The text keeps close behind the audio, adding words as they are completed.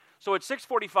So at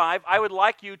 6:45, I would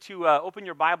like you to open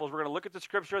your Bibles. We're going to look at the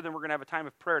Scripture, then we're going to have a time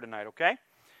of prayer tonight, okay?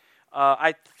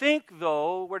 I think,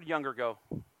 though, where did Younger go?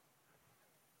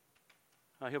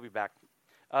 He'll be back.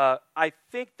 I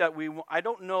think that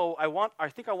I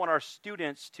think I want our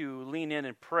students to lean in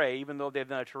and pray, even though they've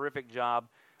done a terrific job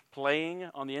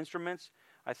playing on the instruments.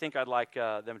 I think I'd like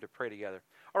them to pray together.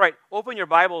 All right, open your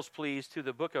Bibles, please, to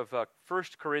the book of 1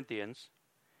 Corinthians.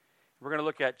 We're going to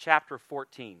look at chapter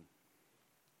 14.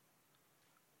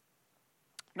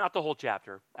 Not the whole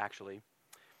chapter, actually.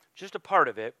 Just a part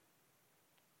of it.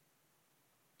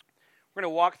 We're going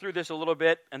to walk through this a little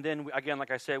bit, and then, again,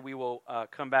 like I said, we will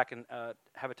come back and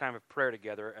have a time of prayer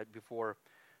together before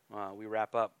we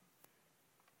wrap up.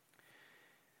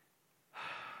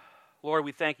 Lord,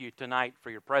 we thank you tonight for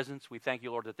your presence. We thank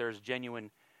you, Lord, that there's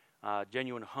genuine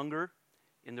hunger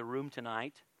in the room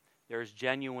tonight. There's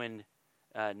genuine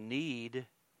need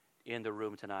in the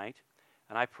room tonight.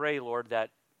 And I pray, Lord, that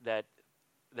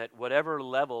whatever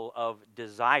level of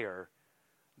desire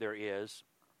there is,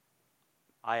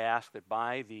 I ask that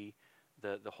by the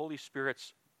Holy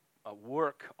Spirit's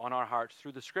work on our hearts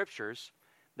through the Scriptures,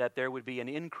 that there would be an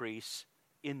increase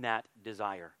in that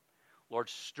desire. Lord,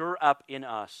 stir up in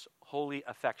us holy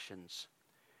affections.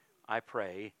 I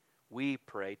pray, we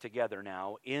pray together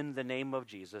now in the name of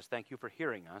Jesus. Thank you for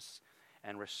hearing us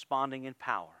and responding in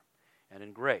power and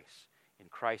in grace. In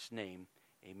Christ's name,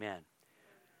 amen.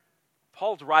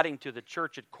 Paul's writing to the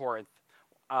church at Corinth.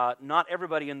 Not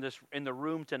everybody in the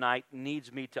room tonight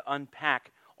needs me to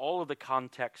unpack all of the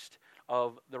context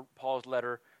of Paul's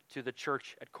letter to the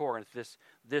church at Corinth,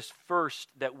 this first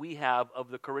that we have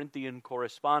of the Corinthian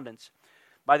correspondence.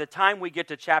 By the time we get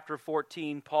to chapter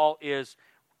 14, Paul is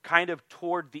kind of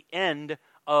toward the end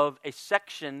of a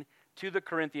section to the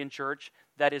Corinthian church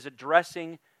that is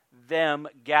addressing them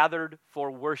gathered for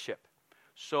worship.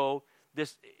 So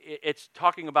it's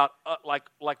talking about like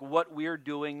what we're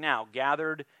doing now,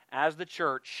 gathered as the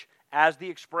church, as the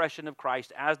expression of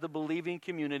Christ, as the believing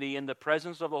community in the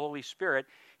presence of the Holy Spirit.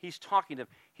 He's talking to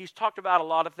them. He's talked about a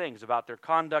lot of things, about their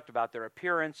conduct, about their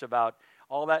appearance, about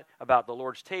all that, about the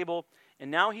Lord's table.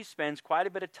 And now he spends quite a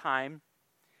bit of time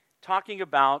talking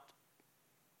about,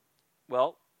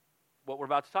 well, what we're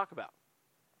about to talk about.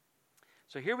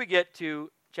 So here we get to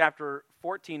chapter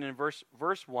 14 and verse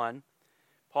 1.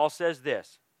 Paul says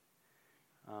this,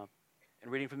 and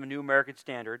reading from the New American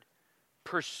Standard,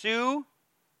 pursue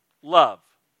love.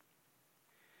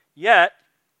 Yet,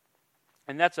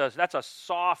 and that's a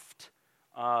soft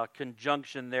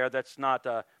conjunction there. That's not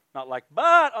like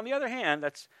but. On the other hand,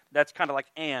 that's kind of like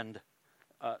and.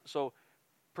 So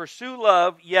pursue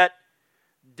love, yet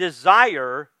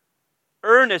desire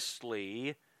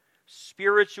earnestly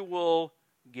spiritual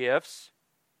gifts,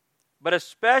 but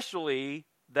especially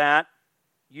that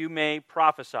you may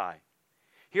prophesy.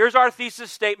 Here's our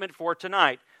thesis statement for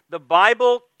tonight. The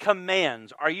Bible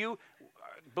commands.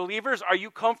 Believers, are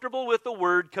you comfortable with the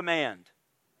word command?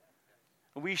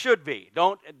 We should be.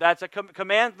 That's a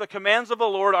command. The commands of the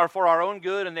Lord are for our own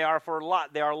good, and they are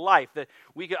they are life.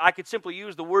 I could simply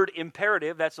use the word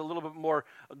imperative. That's a little bit more,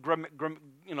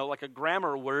 like a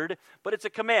grammar word, but it's a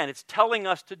command. It's telling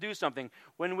us to do something.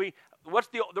 What's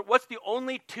the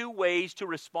only two ways to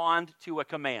respond to a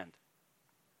command?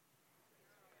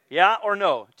 Yeah or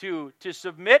no? To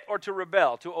submit or to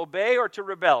rebel? To obey or to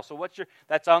rebel? So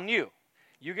that's on you.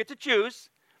 You get to choose.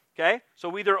 Okay? So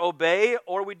we either obey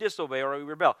or we disobey or we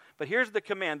rebel. But here's the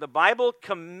command. The Bible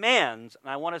commands, and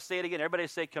I want to say it again. Everybody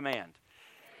say command.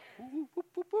 And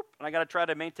I got to try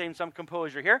to maintain some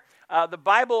composure here. The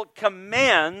Bible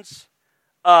commands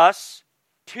us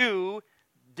to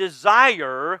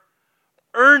desire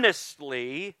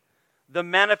earnestly the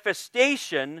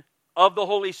manifestation of the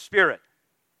Holy Spirit.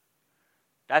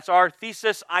 That's our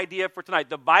thesis idea for tonight.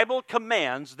 The Bible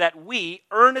commands that we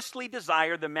earnestly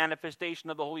desire the manifestation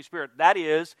of the Holy Spirit. That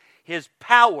is, His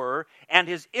power and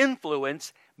His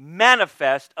influence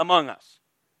manifest among us.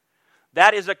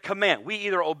 That is a command. We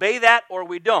either obey that or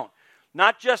we don't.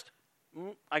 Not just,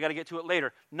 I got to get to it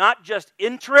later, not just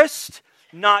interest,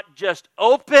 not just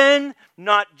open,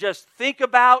 not just think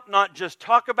about, not just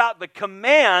talk about. The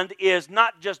command is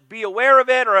not just be aware of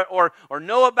it or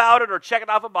know about it or check it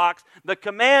off a box. The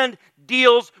command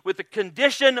deals with the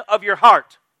condition of your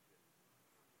heart.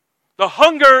 The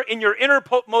hunger in your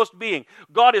innermost being.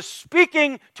 God is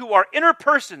speaking to our inner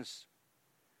persons.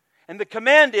 And the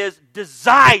command is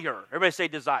desire. Everybody say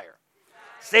desire.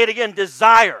 Say it again,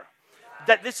 desire.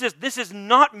 That this is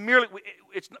not merely,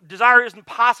 desire isn't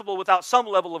possible without some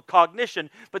level of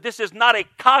cognition, but this is not a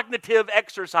cognitive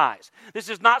exercise. This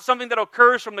is not something that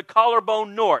occurs from the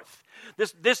collarbone north.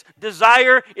 This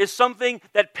desire is something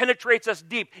that penetrates us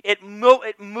deep. It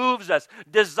moves us.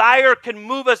 Desire can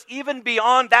move us even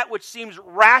beyond that which seems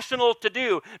rational to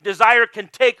do. Desire can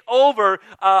take over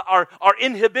our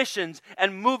inhibitions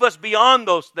and move us beyond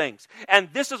those things. And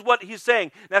this is what he's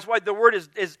saying. That's why the word is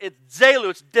zelu.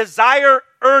 It's desire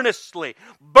earnestly.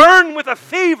 Burn with a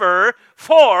fever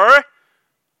for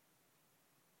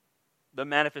the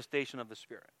manifestation of the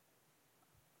Spirit.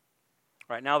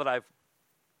 Right, now that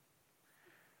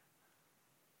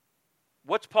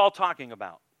what's Paul talking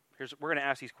about? We're going to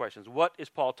ask these questions. What is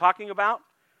Paul talking about?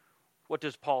 What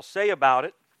does Paul say about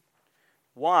it?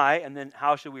 Why? And then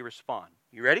how should we respond?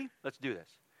 You ready? Let's do this.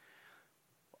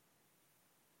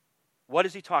 What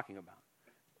is he talking about?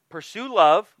 Pursue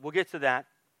love. We'll get to that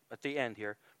at the end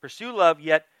here. Pursue love,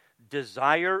 yet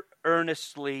desire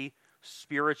earnestly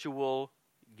spiritual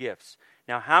gifts.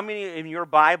 Now, how many in your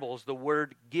Bibles the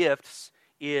word gifts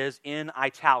is in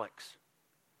italics?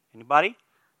 Anybody?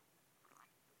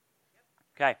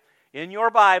 Okay. In your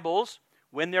Bibles,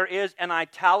 when there is an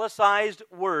italicized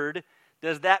word,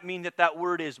 does that mean that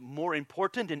word is more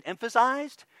important and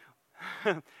emphasized?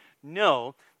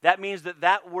 No. That means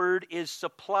that word is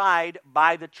supplied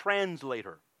by the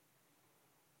translator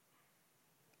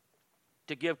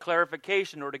to give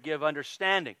clarification or to give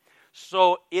understanding.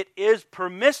 So it is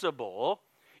permissible.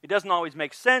 It doesn't always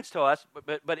make sense to us,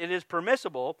 but it is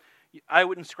permissible. I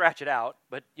wouldn't scratch it out,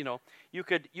 but you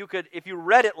could if you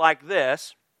read it like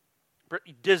this: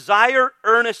 desire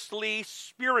earnestly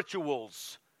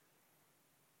spirituals.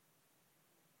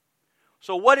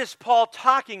 So what is Paul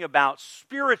talking about?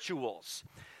 Spirituals.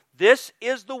 This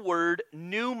is the word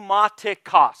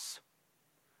pneumatikos.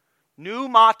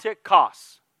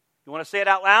 Pneumatikos. You want to say it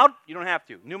out loud? You don't have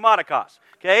to. Pneumatikos.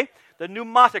 Okay? The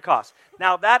pneumatikos.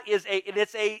 Now that is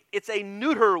it's a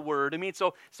neuter word. I mean,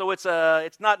 so it's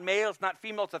not male, it's not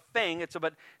female, it's a thing.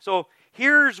 So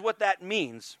here's what that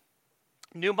means.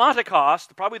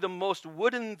 Pneumatikos, probably the most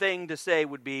wooden thing to say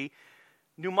would be,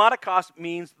 pneumatikos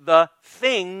means the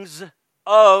things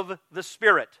of the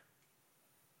Spirit.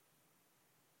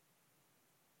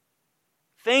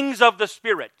 Things of the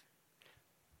Spirit.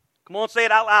 Come on, say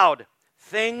it out loud.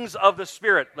 Things of the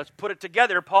Spirit. Let's put it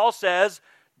together. Paul says,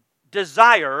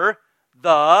 desire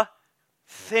the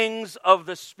things of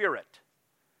the Spirit.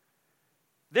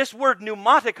 This word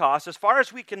pneumatikos, as far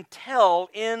as we can tell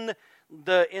in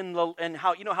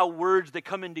how words that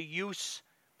come into use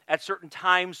at certain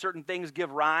times, certain things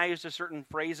give rise to certain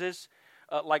phrases.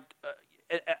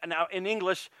 Now in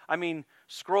English, I mean,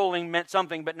 scrolling meant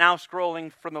something, but now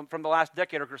scrolling from the last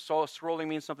decade or so, scrolling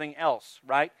means something else,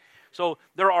 right? So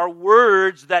there are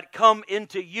words that come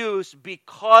into use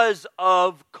because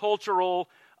of cultural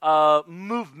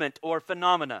movement or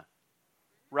phenomena,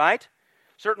 right?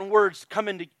 Certain words come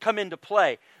into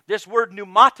play. This word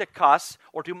pneumatikos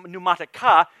or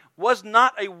pneumatika was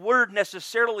not a word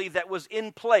necessarily that was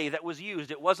in play, that was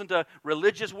used. It wasn't a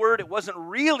religious word. It wasn't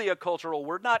really a cultural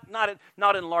word, not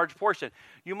in large portion.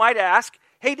 You might ask,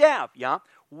 hey, Dav,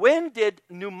 when did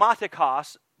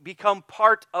pneumatikos become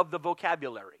part of the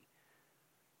vocabulary?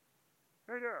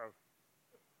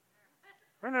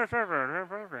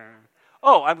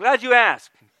 Oh, I'm glad you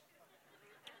asked.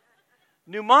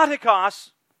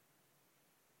 Pneumatikos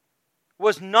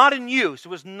was not in use. It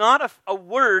was not a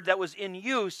word that was in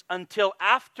use until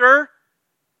after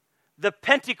the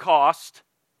Pentecost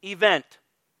event.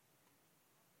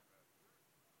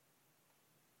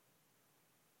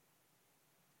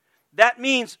 That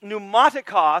means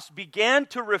pneumatikos began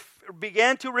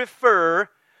to refer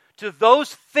to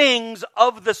those things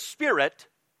of the Spirit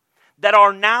that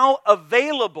are now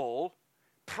available,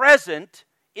 present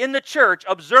in the church,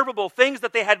 observable things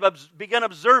that they had begun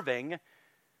observing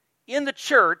in the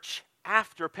church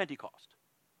after Pentecost,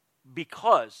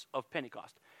 because of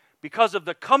Pentecost. Because of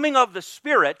the coming of the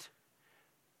Spirit,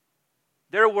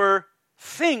 there were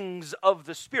things of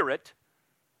the Spirit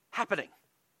happening.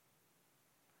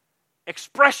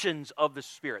 Expressions of the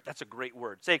Spirit. That's a great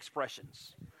word. Say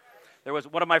expressions. There was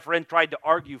one of my friends tried to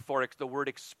argue for the word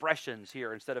expressions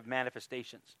here instead of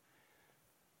manifestations.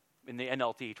 In the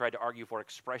NLT, he tried to argue for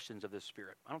expressions of the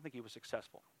Spirit. I don't think he was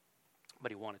successful,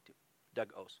 but he wanted to.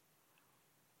 Doug Ose.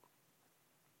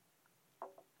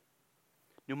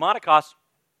 Pneumatikos,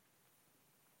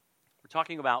 we're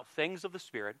talking about things of the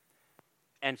Spirit,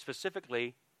 and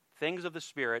specifically things of the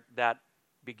Spirit that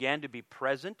began to be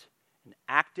present and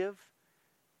active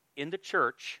in the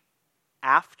church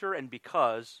after and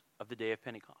because of the day of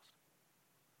Pentecost.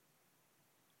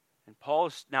 And Paul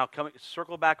is now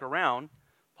circle back around.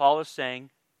 Paul is saying,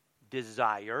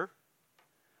 desire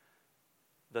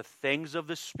the things of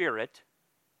the Spirit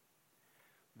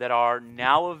that are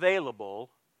now available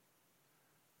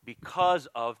because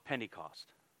of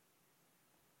Pentecost.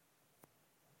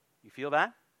 You feel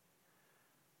that?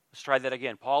 Let's try that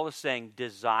again. Paul is saying,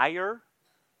 desire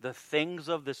the things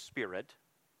of the Spirit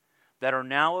that are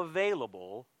now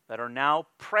available, that are now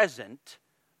present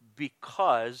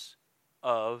because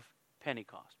of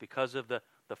Pentecost, because of the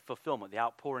fulfillment, the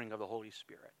outpouring of the Holy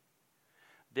Spirit.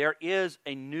 There is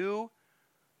a new,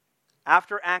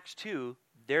 after Acts 2,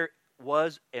 there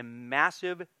was a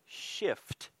massive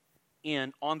shift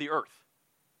on the earth.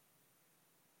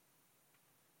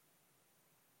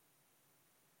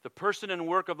 The person and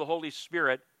work of the Holy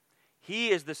Spirit, He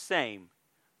is the same,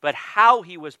 but how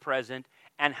He was present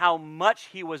and how much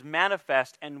He was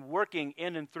manifest and working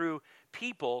in and through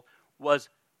people was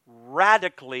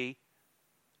radically,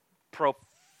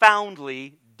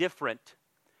 profoundly different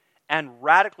and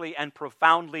radically and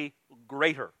profoundly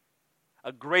greater.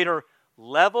 A greater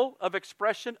level of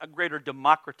expression, a greater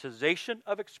democratization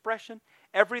of expression.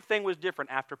 Everything was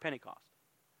different after Pentecost.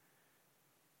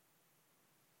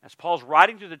 As Paul's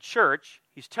writing to the church,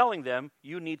 he's telling them,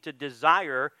 you need to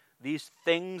desire these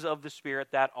things of the Spirit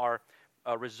that are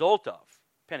a result of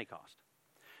Pentecost.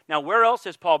 Now, where else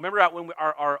has Paul, remember when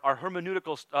our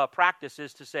hermeneutical practice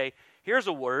is to say, here's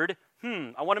a word,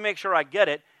 I want to make sure I get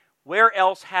it. Where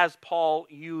else has Paul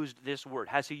used this word?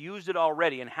 Has he used it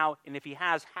already? And how? And if he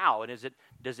has, how? And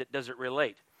does it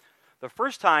relate? The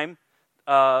first time,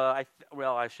 I don't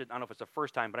know if it's the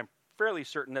first time, but I'm fairly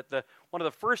certain that one of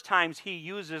the first times he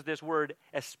uses this word,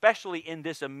 especially in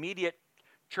this immediate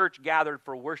church gathered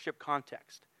for worship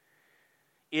context,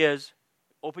 is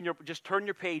just turn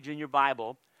your page in your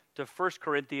Bible to 1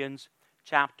 Corinthians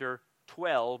chapter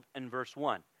 12 and verse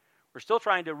 1.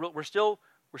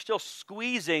 We're still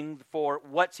squeezing for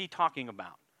what's he talking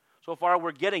about. So far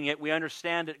we're getting it. We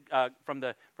understand it from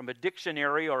a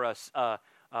dictionary or a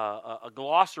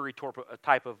glossary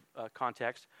type of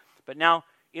context. But now,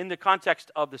 in the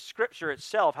context of the Scripture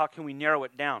itself, how can we narrow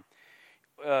it down?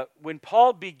 When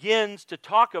Paul begins to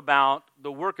talk about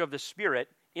the work of the Spirit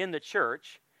in the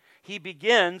church, he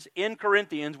begins in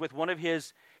Corinthians with one of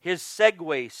his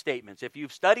segue statements. If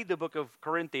you've studied the book of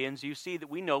Corinthians, you see that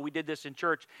we did this in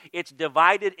church. It's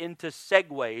divided into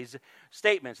segues,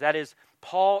 statements. That is,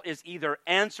 Paul is either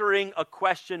answering a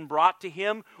question brought to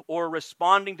him or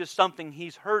responding to something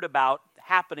he's heard about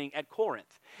happening at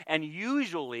Corinth. And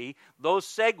usually, those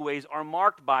segues are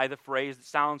marked by the phrase that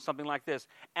sounds something like this.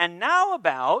 And now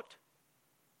about...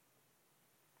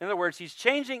 In other words, he's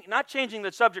not changing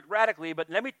the subject radically,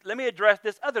 but let me address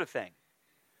this other thing.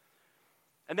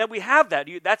 And then we have that.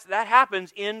 That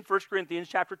happens in 1 Corinthians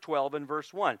chapter 12 and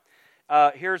verse 1.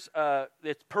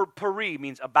 It's peri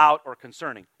means about or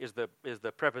concerning is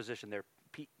the preposition there,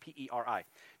 P-E-R-I.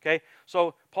 Okay?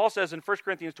 So Paul says in 1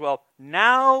 Corinthians 12,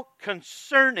 now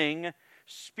concerning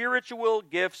spiritual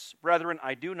gifts, brethren,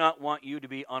 I do not want you to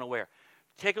be unaware.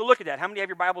 Take a look at that. How many have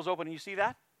your Bibles open and you see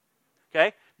that?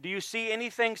 Okay? Do you see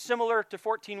anything similar to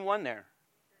 14:1 there?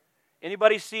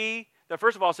 Anybody see that?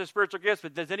 First of all, it says spiritual gifts,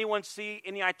 but does anyone see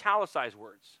any italicized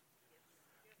words?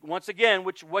 Once again,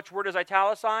 which word is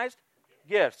italicized?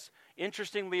 Gifts.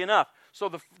 Interestingly enough. So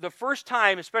the first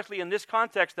time, especially in this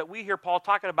context, that we hear Paul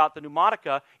talking about the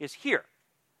pneumatica is here.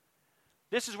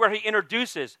 This is where he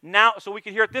introduces, now, so we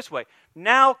can hear it this way.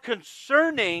 Now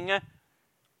concerning,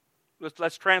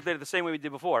 let's translate it the same way we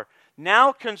did before.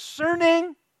 Now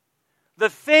concerning the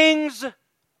things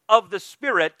of the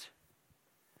Spirit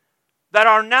that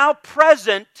are now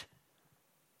present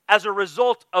as a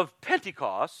result of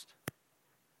Pentecost,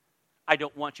 I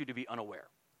don't want you to be unaware.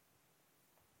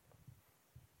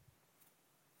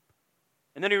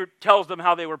 And then he tells them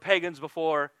how they were pagans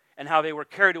before and how they were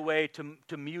carried away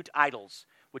to mute idols,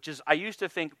 which is, I used to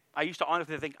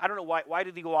honestly think, I don't know why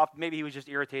did he go off? Maybe he was just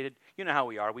irritated. You know how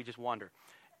we are, we just wander.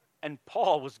 And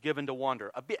Paul was given to wander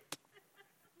a bit.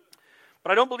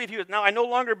 But I don't believe I no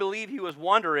longer believe he was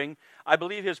wandering. I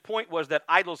believe his point was that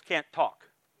idols can't talk.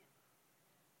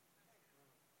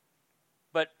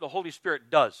 But the Holy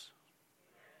Spirit does.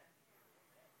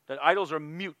 That idols are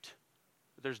mute.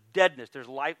 There's deadness, there's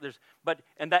life,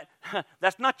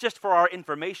 that's not just for our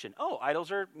information. Oh,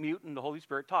 idols are mute and the Holy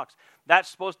Spirit talks. That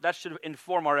should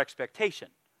inform our expectation.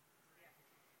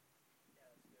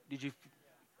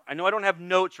 I know I don't have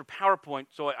notes or PowerPoint,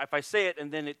 so if I say it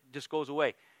and then it just goes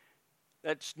away.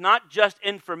 That's not just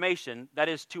information, that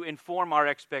is to inform our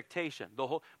expectation.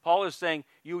 Paul is saying,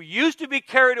 you used to be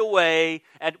carried away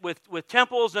with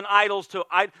temples and idols,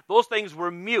 those things were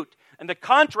mute. And the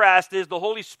contrast is the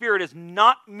Holy Spirit is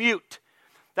not mute.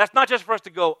 That's not just for us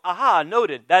to go, aha,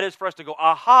 noted. That is for us to go,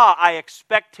 aha, I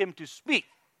expect him to speak.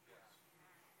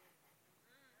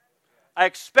 I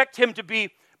expect him to be,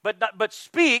 but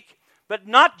speak, but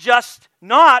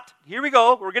here we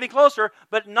go, we're getting closer,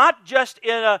 but not just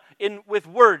with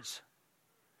words.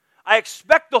 I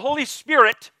expect the Holy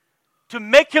Spirit to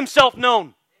make himself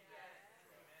known.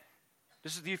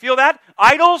 Do you feel that?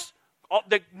 Idols,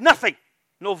 nothing.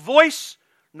 No voice,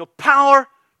 no power,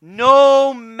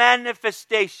 no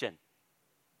manifestation.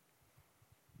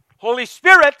 Holy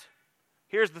Spirit,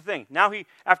 here's the thing. Now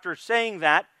after saying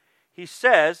that, he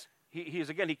says,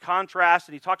 he contrasts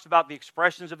and he talks about the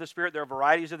expressions of the Spirit. There are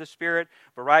varieties of the Spirit,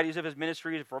 varieties of his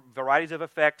ministries, varieties of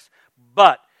effects.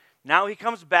 But now he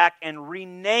comes back and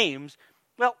renames,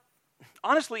 well,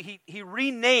 honestly, he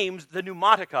renames the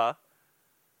pneumatica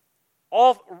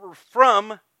all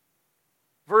from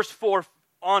verse 4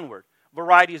 onward.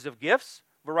 Varieties of gifts,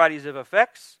 varieties of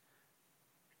effects.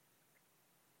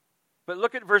 But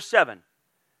look at verse 7.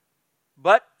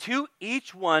 But to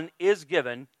each one is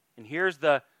given, and here's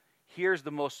the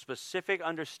most specific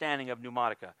understanding of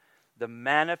pneumatica, the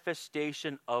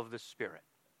manifestation of the Spirit.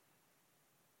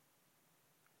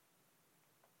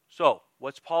 So,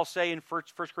 what's Paul say in 1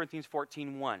 Corinthians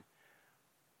 14:1?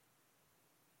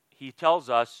 He tells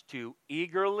us to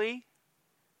eagerly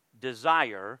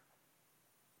desire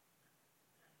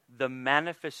the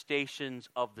manifestations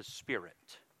of the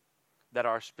Spirit that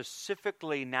are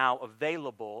specifically now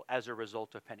available as a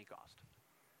result of Pentecost.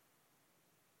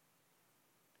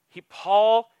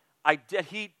 Paul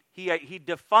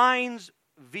defines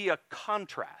via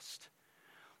contrast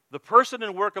the person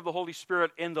and work of the Holy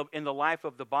Spirit in the life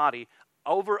of the body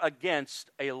over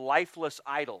against a lifeless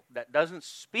idol that doesn't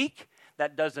speak,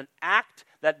 that doesn't act,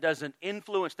 that doesn't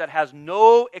influence, that has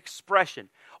no expression.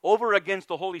 Over against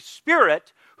the Holy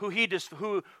Spirit, who he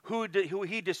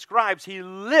describes, he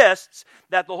lists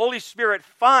that the Holy Spirit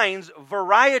finds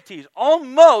varieties,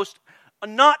 almost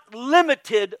not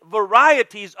limited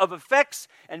varieties of effects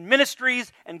and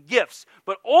ministries and gifts.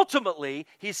 But ultimately,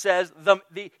 he says,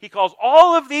 he calls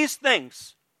all of these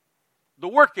things, the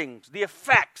workings, the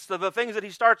effects, the things that he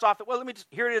starts off, well,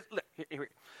 here it is. Here.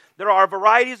 There are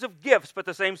varieties of gifts, but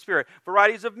the same Spirit.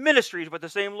 Varieties of ministries, but the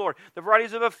same Lord. The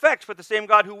varieties of effects, but the same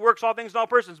God who works all things in all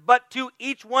persons. But to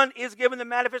each one is given the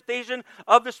manifestation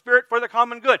of the Spirit for the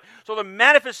common good. So the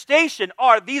manifestation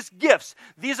are these gifts,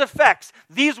 these effects,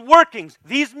 these workings,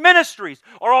 these ministries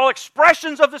are all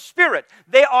expressions of the Spirit.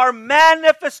 They are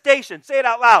manifestations. Say it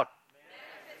out loud.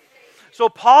 So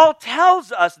Paul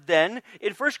tells us then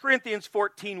in 1 Corinthians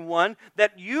 14:1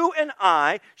 that you and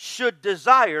I should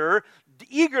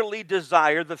eagerly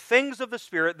desire the things of the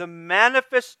Spirit, the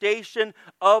manifestation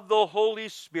of the Holy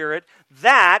Spirit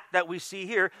that we see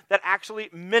here that actually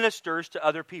ministers to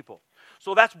other people.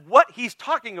 So that's what he's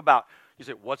talking about. You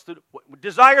say,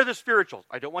 desire the spirituals.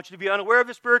 I don't want you to be unaware of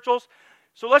the spirituals.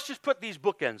 So let's just put these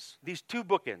bookends, these two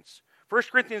bookends. 1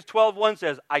 Corinthians 12:1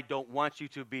 says, I don't want you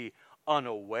to be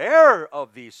unaware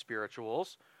of these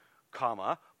spirituals,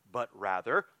 but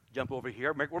rather, jump over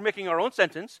here, we're making our own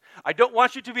sentence. I don't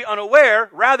want you to be unaware,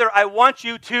 rather I want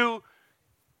you to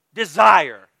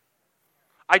desire.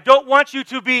 I don't want you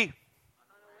to be unaware.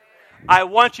 I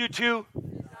want you to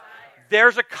desire.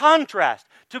 There's a contrast.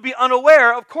 To be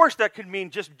unaware, of course that could mean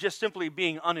just simply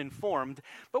being uninformed,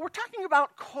 but we're talking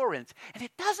about Corinth, and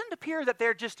it doesn't appear that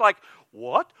they're just like,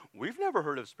 what? We've never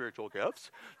heard of spiritual gifts.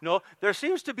 No, there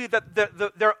seems to be that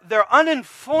their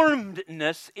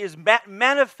uninformedness is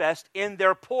manifest in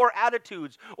their poor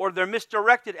attitudes or their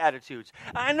misdirected attitudes.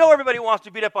 I know everybody wants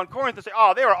to beat up on Corinth and say,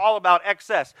 oh, they were all about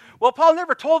excess. Well, Paul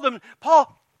never told them,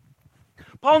 Paul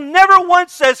never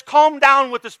once says, calm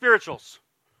down with the spirituals.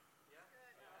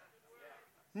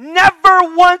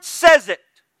 Never once says it.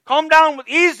 Calm down with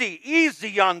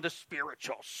easy on the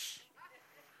spirituals.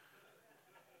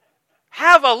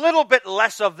 Have a little bit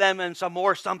less of them and some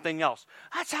more something else.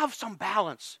 Let's have some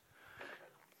balance.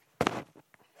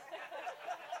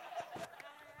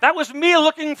 That was me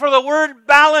looking for the word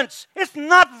balance. It's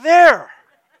not there.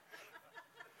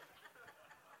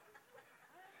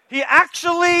 He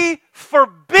actually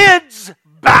forbids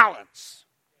balance.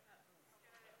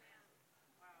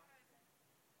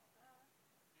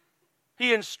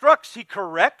 He instructs, he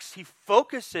corrects, he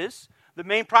focuses. The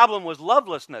main problem was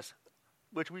lovelessness,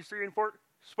 which we see in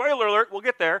spoiler alert, we'll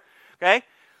get there, okay?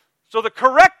 So the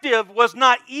corrective was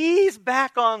not ease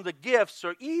back on the gifts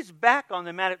or ease back on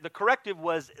the matter. The corrective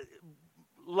was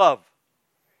love.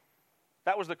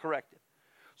 That was the corrective.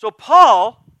 So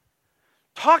Paul,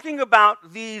 talking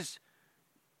about these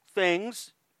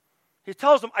things, He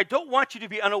tells them, I don't want you to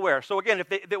be unaware. So again, if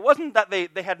it wasn't that they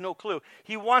had no clue,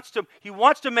 he wants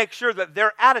to make sure that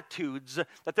their attitudes,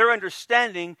 that their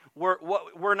understanding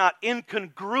were not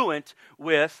incongruent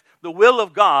with the will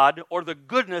of God or the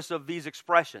goodness of these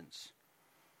expressions.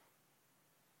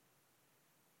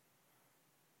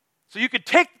 So you could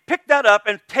pick that up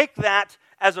and take that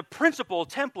as a principle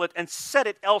template and set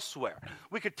it elsewhere.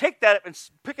 We could take that and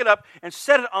pick it up and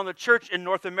set it on the church in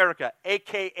North America,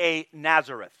 a.k.a.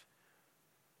 Nazareth.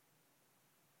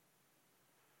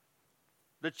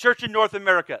 The church in North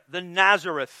America, the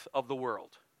Nazareth of the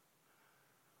world.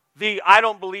 I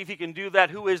don't believe he can do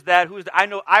that. Who is that? Who is that?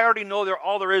 I already know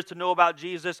all there is to know about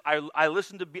Jesus. I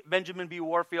listened to Benjamin B.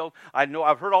 Warfield.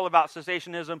 I've heard all about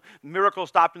cessationism. Miracles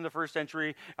stopped in the first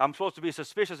century. I'm supposed to be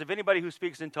suspicious of anybody who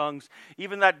speaks in tongues.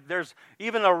 Even that there's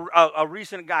even a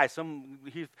recent guy.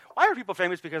 Why are people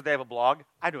famous because they have a blog?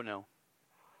 I don't know.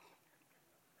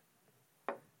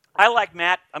 I like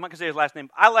Matt. I'm not going to say his last name.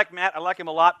 I like Matt. I like him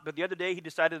a lot. But the other day he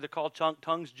decided to call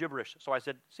tongues gibberish. So I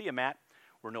said, see you, Matt.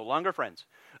 We're no longer friends.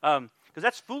 Because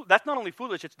that's not only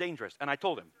foolish, it's dangerous. And I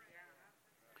told him.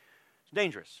 It's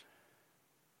dangerous.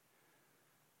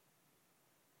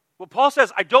 Well, Paul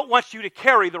says, I don't want you to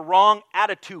carry the wrong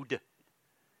attitude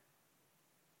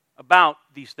about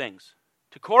these things.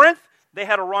 To Corinth, they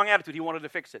had a wrong attitude. He wanted to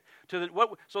fix it.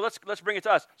 So let's bring it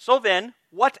to us. So then,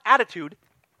 what attitude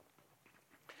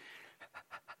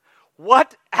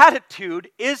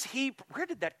is he? Where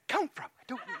did that come from?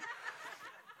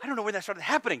 I don't know when that started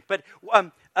happening, but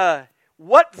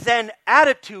what then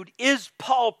attitude is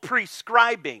Paul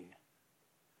prescribing?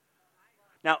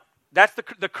 Now, that's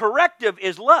the corrective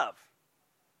is love.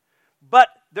 But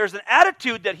there's an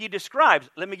attitude that he describes.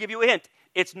 Let me give you a hint.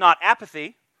 It's not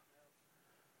apathy.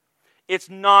 It's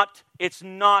not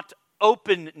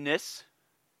openness.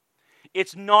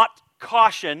 It's not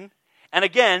caution. And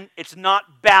again, it's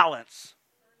not balance.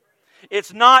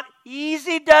 It's not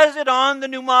easy does it on the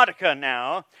pneumatica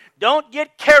now. Don't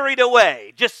get carried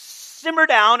away. Just simmer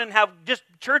down and have just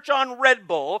church on Red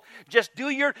Bull. Just do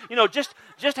your,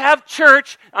 just have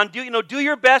church and do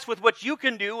your best with what you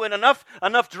can do and enough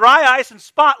dry ice and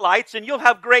spotlights and you'll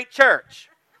have great church.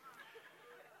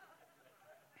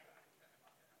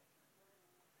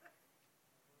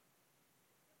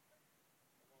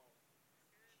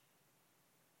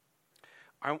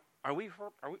 Are we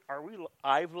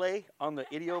Ivlay on the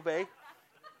Idio Bay?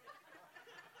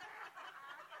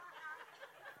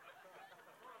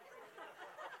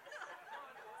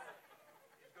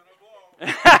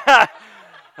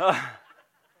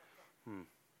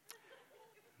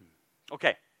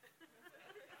 Okay.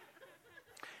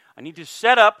 I need to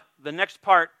set up the next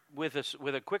part with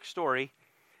a quick story,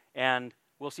 and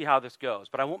we'll see how this goes.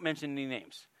 But I won't mention any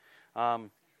names.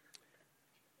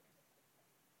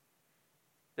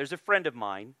 There's a friend of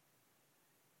mine.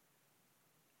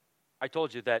 I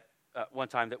told you that one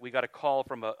time that we got a call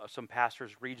from some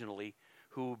pastors regionally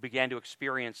who began to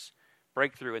experience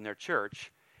breakthrough in their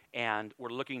church and were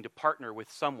looking to partner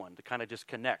with someone to kind of just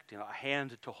connect, a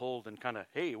hand to hold and kind of,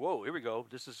 hey, whoa, here we go.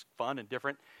 This is fun and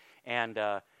different. And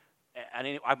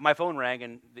my phone rang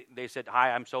and they said,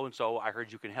 hi, I'm so-and-so. I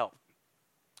heard you can help.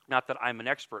 Not that I'm an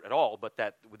expert at all, but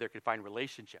that there could find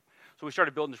relationship. So we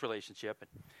started building this relationship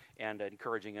and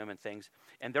encouraging them and things.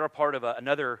 And they're a part of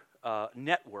another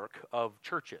network of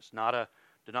churches, not a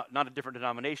different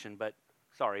denomination, but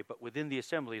within the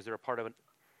assemblies, they're a part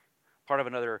of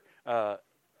another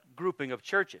grouping of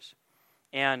churches.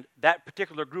 And that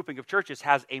particular grouping of churches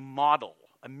has a model,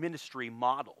 a ministry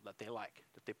model that they like,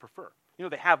 that they prefer.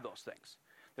 They have those things.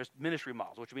 There's ministry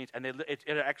models, which means, and it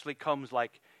actually comes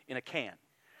like in a can.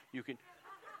 You can,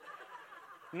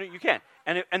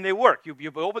 and they work.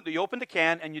 You open the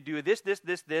can and you do this,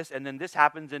 and then this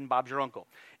happens, and Bob's your uncle,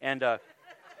 and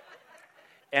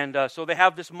so they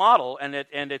have this model, and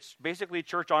it's basically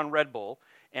church on Red Bull,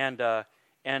 and I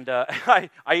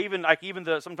even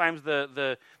sometimes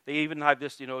they even have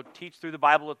this teach through the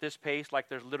Bible at this pace, like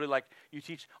there's literally like you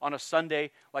teach on a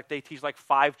Sunday, like they teach like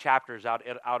 5 chapters out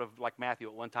of like Matthew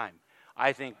at one time.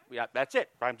 I think, yeah, that's it.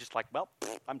 I'm just like, well,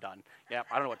 I'm done. Yeah,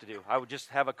 I don't know what to do. I would just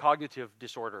have a cognitive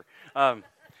disorder. But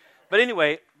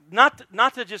anyway, not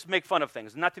to just make fun of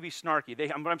things, not to be snarky.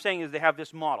 What I'm saying is they have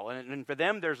this model, and for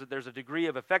them, there's a degree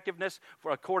of effectiveness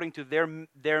according to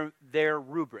their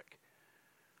rubric.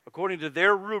 According to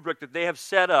their rubric that they have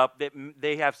set up, that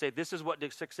they have said this is what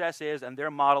the success is, and their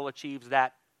model achieves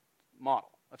that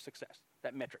model of success,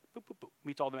 that metric. Boop, boop, boop,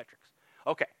 meets all the metrics.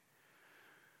 Okay.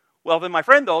 Well, then my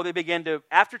friend, though, they began to,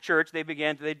 after church, they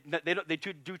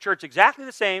do church exactly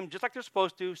the same, just like they're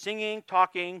supposed to, singing,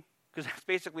 talking, because that's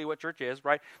basically what church is,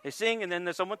 right? They sing, and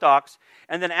then someone talks,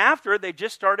 and then after, they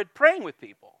just started praying with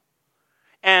people.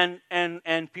 And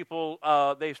people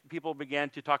people began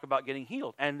to talk about getting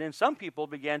healed, and then some people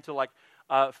began to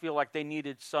feel like they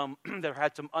needed that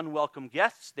had some unwelcome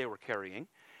guests they were carrying,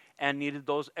 and needed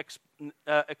those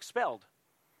expelled.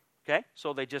 Okay,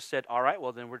 so they just said, all right,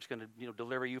 well then we're just going to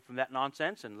deliver you from that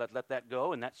nonsense and let that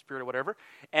go and that spirit or whatever.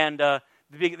 And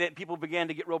people began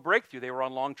to get real breakthrough. They were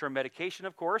on long-term medication,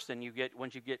 of course, and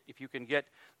if you can get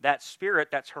that spirit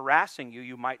that's harassing you,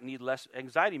 you might need less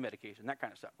anxiety medication, that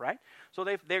kind of stuff, right? So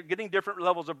they're getting different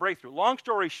levels of breakthrough. Long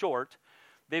story short,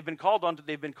 they've been called to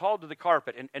the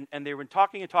carpet, and they've been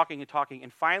talking,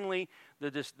 and finally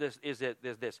the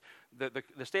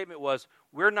statement was,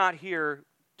 we're not here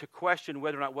to question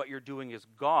whether or not what you're doing is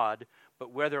God,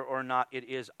 but whether or not it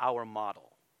is our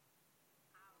model.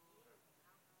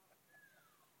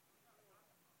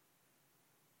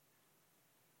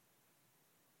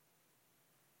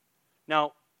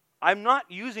 Now, I'm not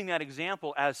using that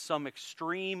example as some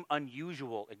extreme,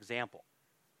 unusual example.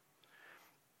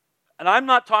 And I'm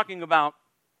not talking about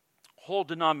whole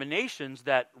denominations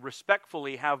that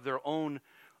respectfully have their own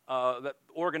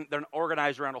they're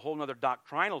organized around a whole other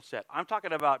doctrinal set. I'm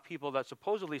talking about people that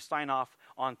supposedly sign off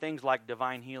on things like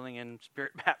divine healing and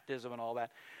spirit baptism and all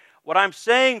that. What I'm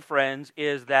saying, friends,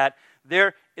 is that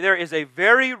there is a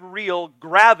very real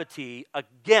gravity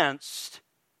against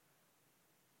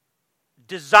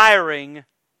desiring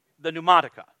the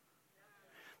pneumatica.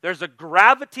 There's a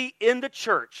gravity in the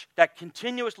church that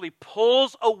continuously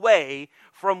pulls away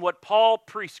from what Paul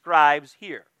prescribes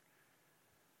here.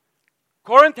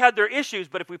 Corinth had their issues,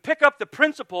 but if we pick up the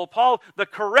principle, the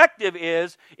corrective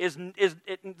is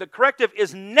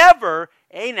never,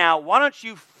 hey now, why don't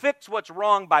you fix what's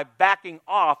wrong by backing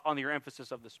off on your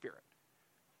emphasis of the Spirit?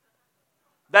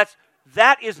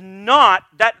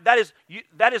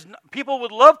 People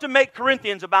would love to make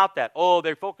Corinthians about that. Oh,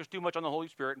 they focus too much on the Holy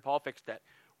Spirit, and Paul fixed that.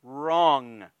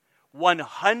 Wrong.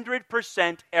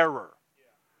 100% error.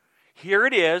 Here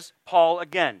it is, Paul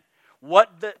again.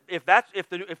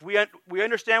 If we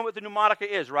understand what the pneumatica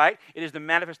is, right? It is the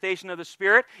manifestation of the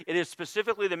Spirit. It is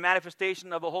specifically the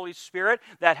manifestation of the Holy Spirit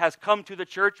that has come to the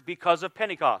church because of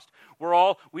Pentecost.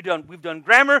 We've done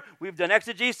grammar, we've done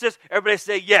exegesis. Everybody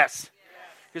say yes.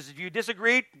 Because if you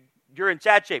disagreed, you're in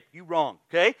sad shape. You're wrong,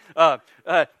 okay? But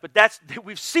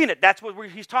we've seen it. That's what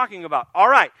he's talking about. All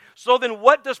right. So then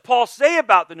what does Paul say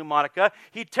about the pneumatica?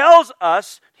 He tells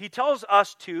us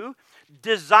to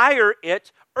desire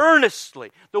it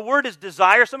earnestly. The word is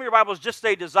desire. Some of your Bibles just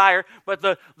say desire, but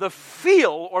the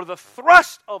feel or the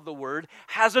thrust of the word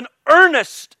has an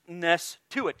earnestness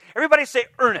to it. Everybody say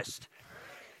earnest.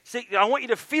 See, I want you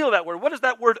to feel that word. What does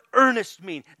that word earnest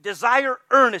mean? Desire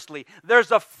earnestly.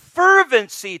 There's a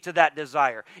fervency to that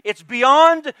desire. It's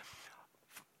beyond,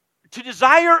 to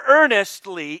desire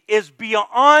earnestly is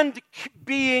beyond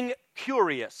being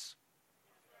curious.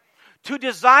 To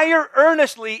desire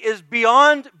earnestly is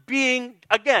beyond being,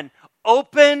 again,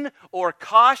 open or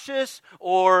cautious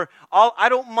or I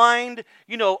don't mind,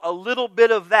 a little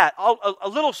bit of that, a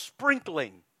little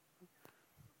sprinkling.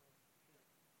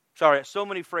 Sorry, so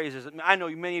many phrases. I know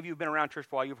many of you have been around church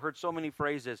for a while. You've heard so many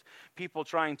phrases. People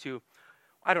trying to,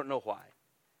 I don't know why.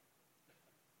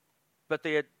 But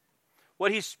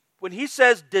when he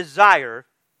says desire,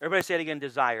 everybody say it again,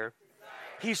 desire.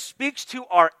 He speaks to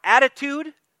our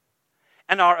attitude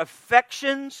and our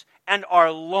affections and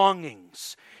our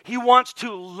longings. He wants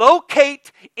to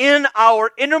locate in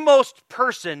our innermost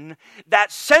person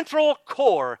that central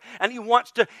core, and he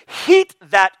wants to heat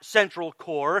that central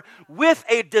core with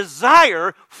a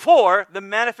desire for the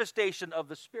manifestation of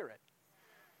the Spirit.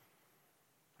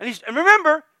 And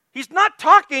remember, he's not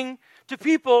talking to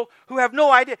people who have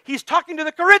no idea. He's talking to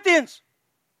the Corinthians.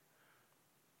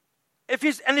 If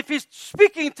he's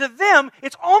speaking to them,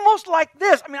 it's almost like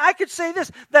this. I mean, I could say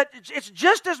this, that it's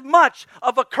just as much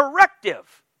of a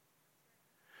corrective.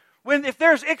 If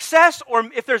there's excess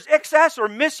or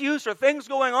misuse or things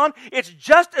going on, it's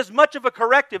just as much of a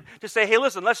corrective to say, hey,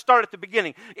 listen, let's start at the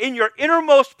beginning. In your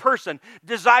innermost person,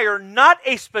 desire not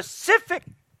a specific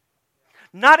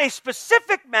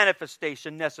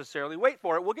manifestation necessarily. Wait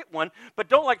for it. We'll get one, but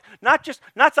not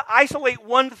to isolate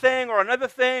one thing or another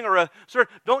thing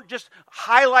don't just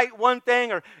highlight one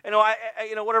thing or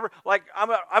whatever. Like I'm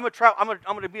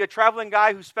going to be a traveling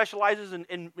guy who specializes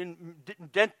in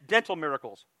dental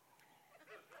miracles.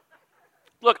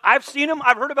 Look, I've seen them,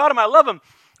 I've heard about them, I love them,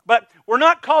 but we're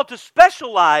not called to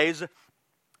specialize.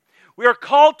 We are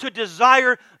called to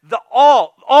desire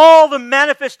all the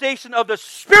manifestation of the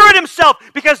Spirit Himself,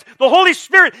 because the Holy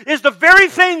Spirit is the very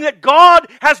thing that God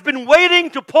has been waiting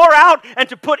to pour out and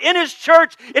to put in His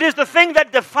church. It is the thing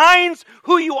that defines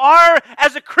who you are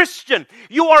as a Christian.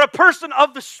 You are a person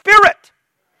of the Spirit.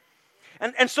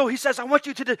 And so he says, I want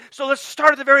you to, so let's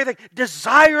start at the very thing.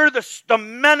 Desire the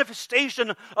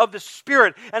manifestation of the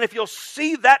Spirit. And if you'll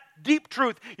see that deep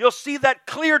truth, you'll see that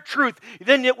clear truth,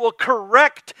 then it will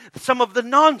correct some of the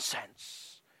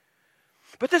nonsense.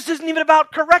 But this isn't even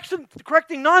about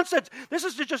correcting nonsense. This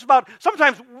is just about,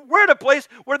 sometimes we're at a place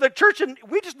where the church,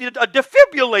 we just need a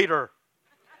defibrillator.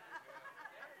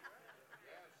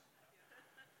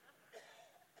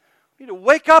 You need to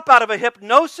wake up out of a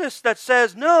hypnosis that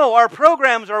says, no, our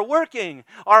programs are working.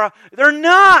 They're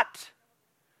not.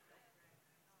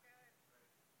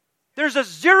 There's a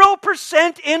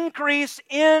 0% increase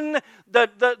in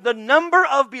the number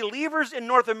of believers in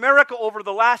North America over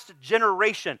the last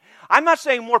generation. I'm not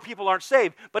saying more people aren't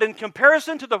saved, but in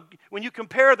comparison to when you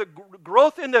compare the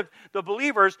growth in the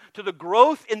believers to the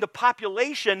growth in the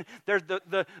population, there's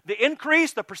the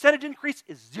increase, the percentage increase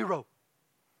is 0.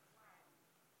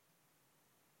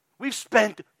 We've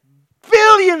spent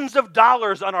billions of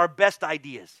dollars on our best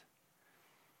ideas.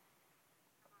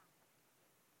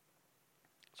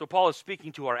 So Paul is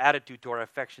speaking to our attitude, to our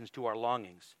affections, to our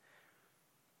longings.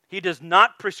 He does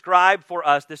not prescribe for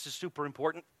us, this is super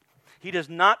important, he does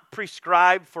not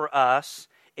prescribe for us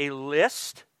a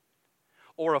list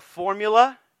or a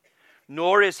formula,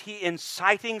 nor is he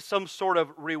inciting some sort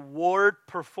of reward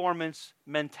performance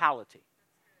mentality.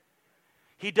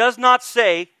 He does not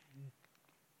say,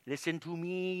 listen to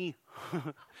me.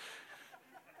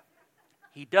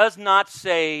 He does not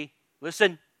say,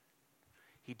 listen,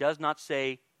 he does not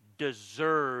say,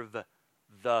 deserve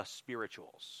the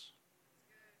spirituals.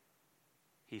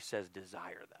 He says,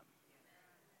 desire them.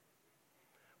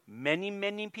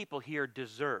 Many people here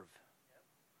deserve.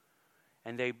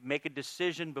 And they make a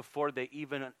decision before they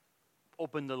even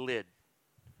open the lid.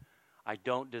 I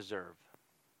don't deserve.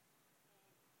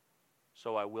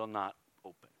 So I will not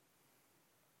open.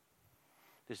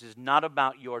 This is not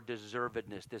about your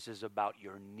deservedness. This is about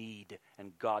your need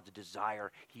and God's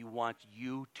desire. He wants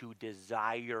you to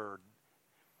desire.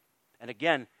 And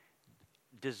again,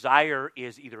 desire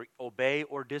is either obey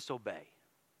or disobey.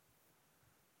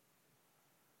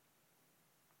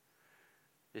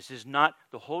 This is not,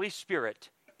 the Holy Spirit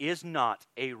is not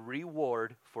a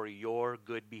reward for your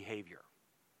good behavior.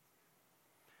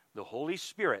 The Holy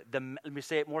Spirit, let me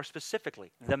say it more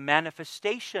specifically, the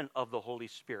manifestation of the Holy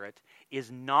Spirit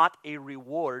is not a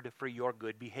reward for your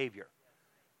good behavior.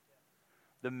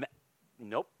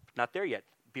 Nope, not there yet.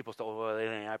 People say, well,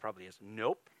 it probably is.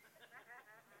 Nope.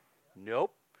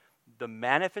 The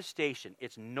manifestation,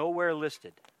 it's nowhere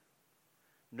listed.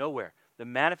 Nowhere. The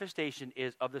manifestation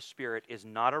of the Spirit is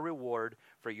not a reward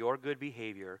for your good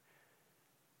behavior.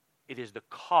 It is the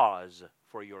cause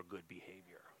for your good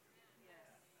behavior.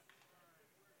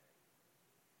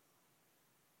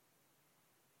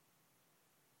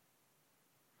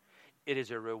 It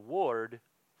is a reward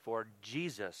for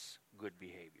Jesus' good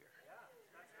behavior.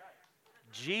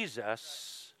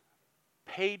 Jesus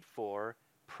paid for,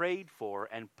 prayed for,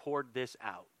 and poured this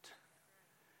out.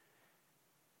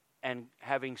 And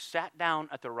having sat down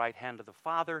at the right hand of the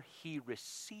Father, he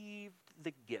received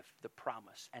the gift, the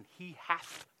promise, and he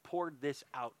hath poured this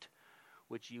out,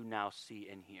 which you now see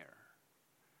and hear.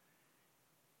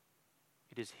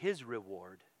 It is his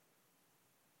reward.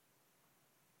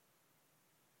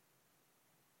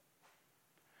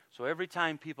 So every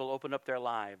time people open up their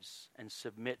lives and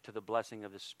submit to the blessing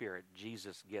of the Spirit,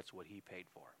 Jesus gets what he paid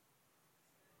for.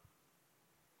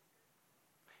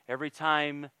 Every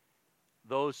time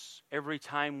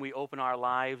we open our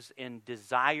lives in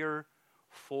desire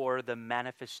for the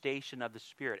manifestation of the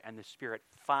Spirit, and the Spirit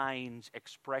finds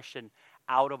expression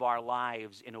out of our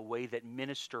lives in a way that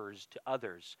ministers to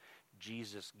others,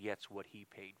 Jesus gets what he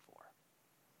paid for.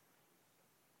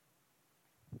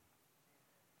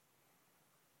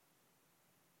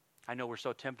 I know we're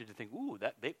so tempted to think, ooh,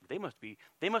 that they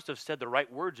must have said the right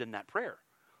words in that prayer.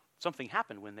 Something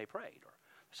happened when they prayed. Or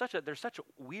there's such a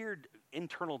weird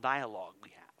internal dialogue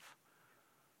we have.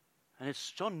 And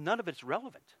it's so none of it's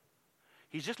relevant.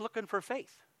 He's just looking for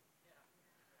faith.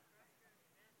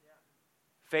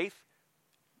 Faith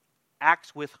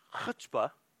acts with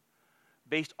chutzpah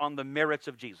based on the merits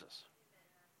of Jesus.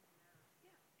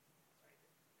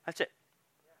 That's it.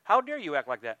 How dare you act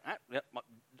like that?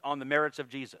 On the merits of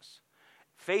Jesus.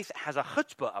 Faith has a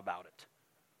chutzpah about it.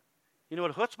 You know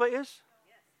what a chutzpah is?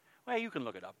 Well, you can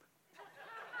look it up.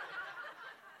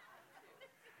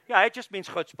 Yeah, it just means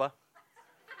chutzpah.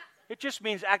 It just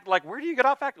means act like, where do you get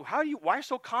off act? Why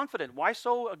so confident? Why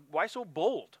so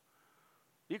bold?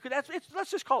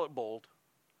 Let's just call it bold.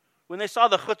 When they saw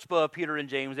the chutzpah of Peter and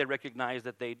James, they recognized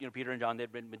that Peter and John,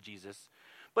 they'd been with Jesus.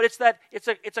 But it's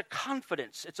a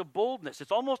confidence, it's a boldness,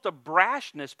 it's almost a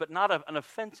brashness, but not an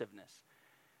offensiveness.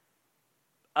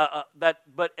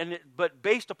 But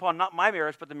based upon not my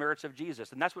merits, but the merits of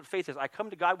Jesus. And that's what faith is. I come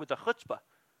to God with a chutzpah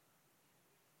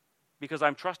because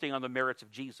I'm trusting on the merits of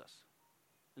Jesus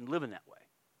and living that way.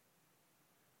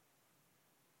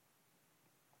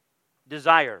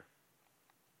 Desire.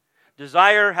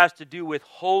 Desire has to do with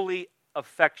holy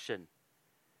affection.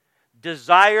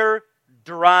 Desire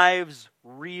drives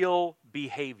real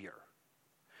behavior.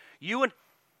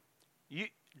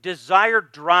 Desire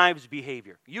drives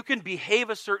behavior. You can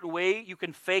behave a certain way, you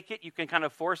can fake it, you can kind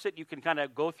of force it, you can kind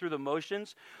of go through the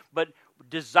motions, but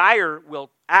desire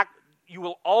will act, you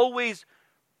will always,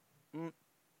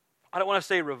 I don't want to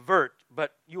say revert,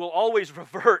 but you will always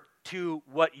revert to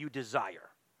what you desire.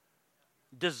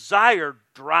 Desire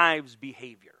drives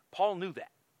behavior. Paul knew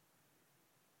that.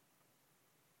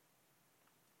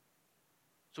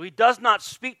 So he does not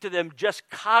speak to them just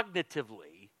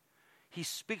cognitively. He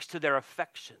speaks to their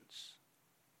affections.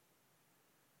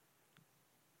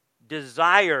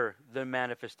 Desire the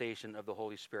manifestation of the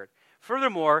Holy Spirit.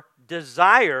 Furthermore,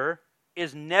 desire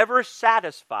is never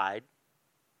satisfied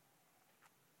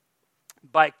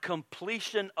by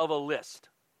completion of a list.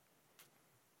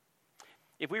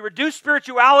 If we reduce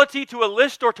spirituality to a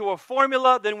list or to a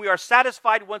formula, then we are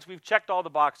satisfied once we've checked all the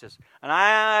boxes. And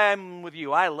I'm with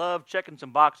you. I love checking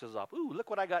some boxes off. Ooh, look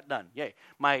what I got done. Yay.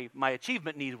 My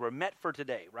achievement needs were met for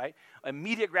today, right?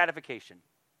 Immediate gratification.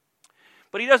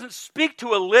 But he doesn't speak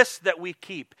to a list that we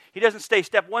keep. He doesn't say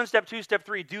step 1, step 2, step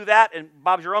 3, do that, and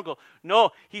Bob's your uncle. No,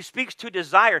 he speaks to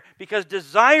desire, because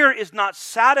desire is not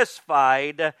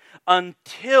satisfied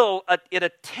until it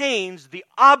attains the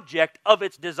object of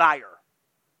its desire.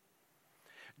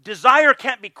 Desire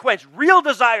can't be quenched. Real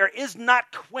desire is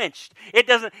not quenched. It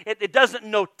doesn't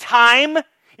know time.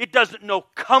 It doesn't know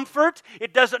comfort.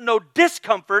 It doesn't know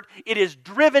discomfort. It is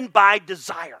driven by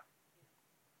desire.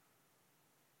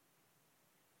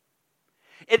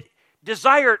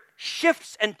 Desire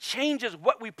shifts and changes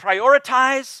what we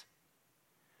prioritize,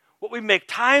 what we make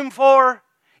time for.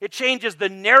 It changes the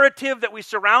narrative that we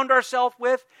surround ourselves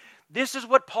with. This is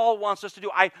what Paul wants us to do.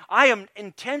 I am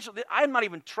intentional. I am not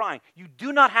even trying. You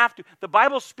do not have to. The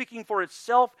Bible's speaking for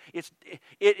itself. It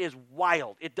is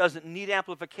wild. It doesn't need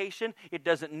amplification. It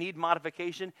doesn't need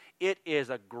modification. It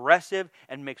is aggressive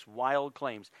and makes wild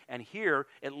claims. And here,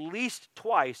 at least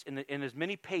twice in as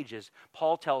many pages,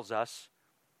 Paul tells us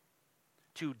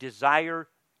to desire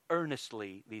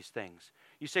earnestly these things.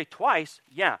 You say twice?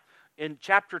 Yeah. In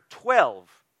chapter 12,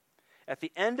 at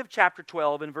the end of chapter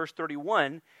 12, in verse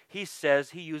 31, he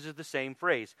uses the same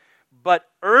phrase. But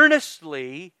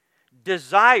earnestly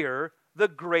desire the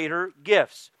greater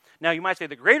gifts. Now, you might say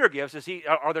the greater gifts,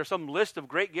 are there some list of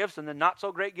great gifts and then not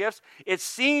so great gifts? It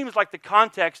seems like the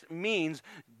context means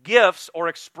gifts or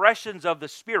expressions of the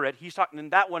Spirit. He's talking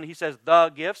in that one, he says the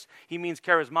gifts. He means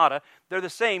charismata. They're the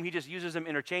same. He just uses them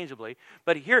interchangeably.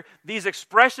 But here, these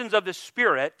expressions of the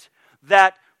Spirit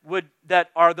that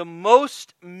are the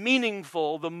most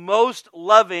meaningful, the most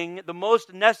loving, the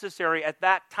most necessary at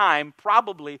that time,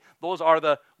 probably those are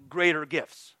the greater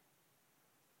gifts.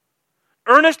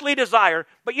 Earnestly desire,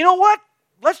 but you know what?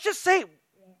 Let's just say,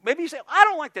 maybe you say, I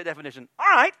don't like that definition. All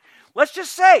right, let's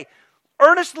just say,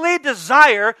 earnestly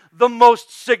desire the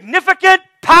most significant,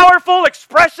 powerful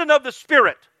expression of the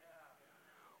Spirit.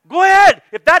 Go ahead.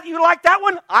 If you like that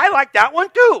one, I like that one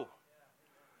too.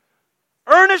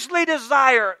 Earnestly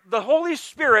desire the Holy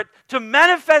Spirit to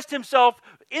manifest Himself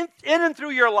in and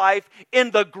through your life in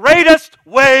the greatest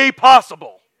way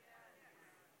possible.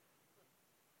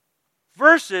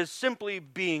 Versus simply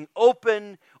being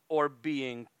open or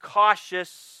being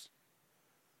cautious.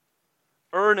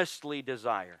 Earnestly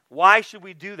desire. Why should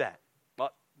we do that?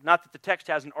 Well, not that the text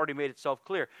hasn't already made itself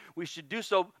clear. We should do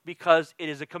so because it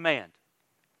is a command.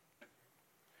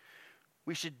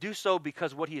 We should do so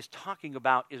because what he is talking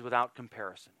about is without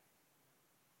comparison.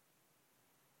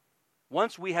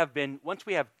 Once we have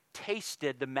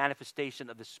tasted the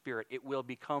manifestation of the Spirit, it will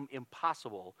become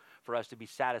impossible for us to be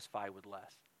satisfied with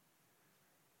less.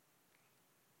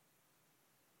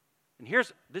 And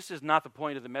this is not the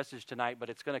point of the message tonight, but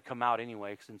it's going to come out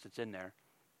anyway since it's in there.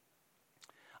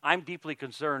 I'm deeply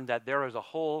concerned that there is a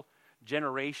whole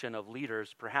generation of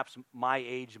leaders, perhaps my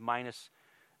age minus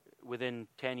within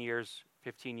 10 years,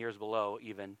 15 years below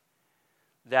even,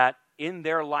 that in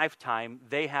their lifetime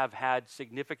they have had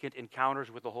significant encounters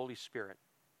with the Holy Spirit.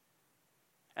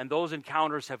 and those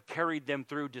encounters have carried them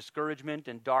through discouragement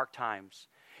and dark times.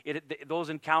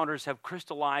 Those encounters have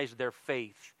crystallized their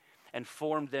faith and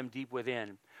formed them deep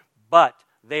within. But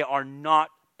they are not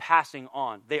passing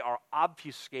on. They are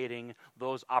obfuscating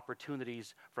those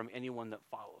opportunities from anyone that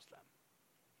follows them.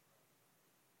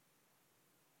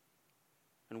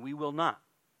 And we will not.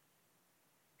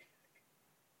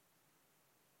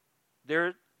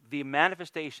 The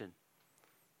manifestation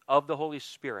of the Holy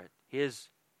Spirit, His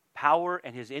power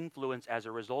and His influence as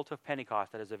a result of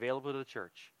Pentecost that is available to the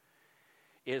church,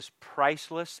 is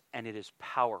priceless and it is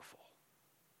powerful.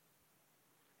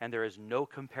 And there is no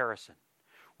comparison.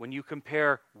 When you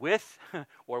compare with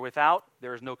or without,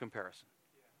 there is no comparison.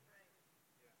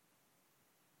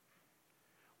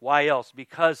 Why else?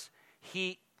 Because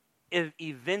He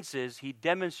evinces, He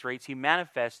demonstrates, He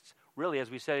manifests, really,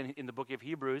 as we said in the book of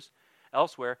Hebrews,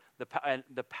 elsewhere,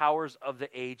 the powers of the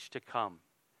age to come.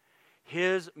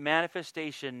 His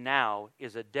manifestation now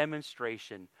is a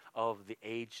demonstration of the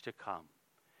age to come.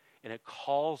 And it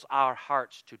calls our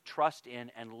hearts to trust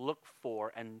in and look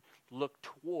for and look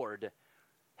toward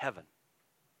heaven.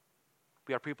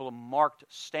 We are people marked,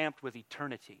 stamped with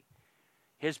eternity.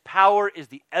 His power is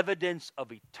the evidence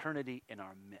of eternity in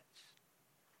our midst.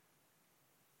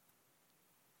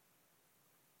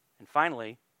 And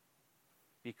finally,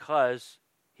 because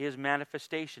His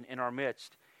manifestation in our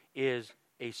midst is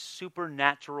a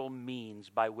supernatural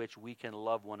means by which we can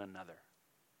love one another.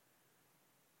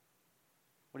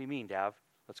 What do you mean, Dav?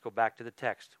 Let's go back to the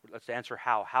text. Let's answer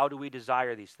how. How do we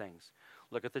desire these things?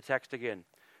 Look at the text again.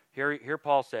 Here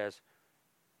Paul says,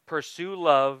 pursue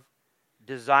love,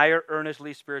 desire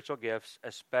earnestly spiritual gifts,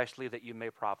 especially that you may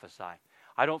prophesy.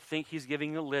 I don't think he's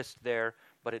giving a list there,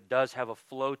 but it does have a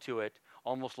flow to it,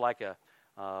 almost like a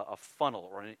funnel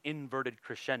or an inverted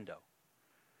crescendo.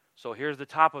 So here's the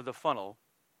top of the funnel.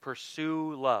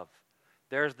 Pursue love.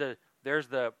 There's the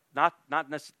not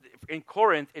in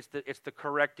Corinth it's the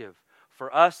corrective.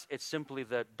 For us it's simply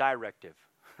the directive.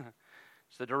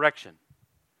 It's the direction.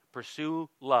 Pursue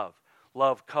love.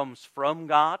 Love comes from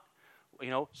God.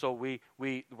 So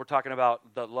we're talking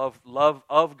about the love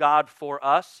of God for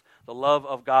us, the love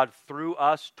of God through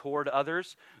us toward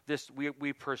others.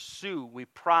 We pursue, we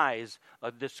prize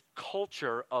this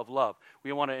culture of love.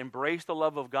 We want to embrace the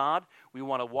love of God. We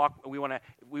want to walk. We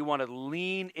want to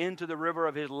lean into the river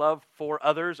of His love for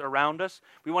others around us.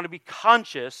 We want to be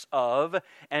conscious of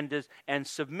and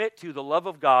submit to the love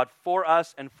of God for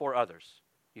us and for others.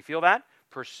 You feel that?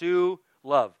 Pursue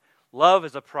love. Love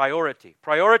is a priority.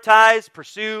 Prioritize,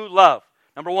 pursue love.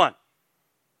 Number one.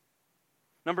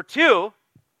 Number two,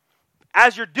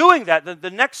 as you're doing that,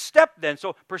 the next step then,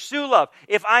 so pursue love.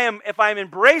 If I am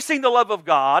embracing the love of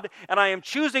God and I am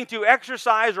choosing to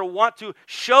exercise or want to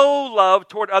show love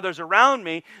toward others around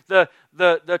me, the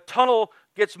tunnel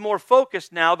gets more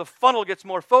focused now, the funnel gets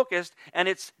more focused, and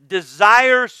it's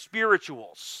desire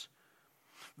spirituals.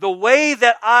 The way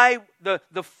that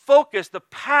the focus, the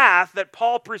path that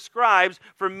Paul prescribes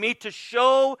for me to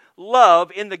show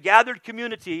love in the gathered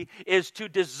community is to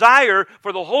desire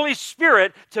for the Holy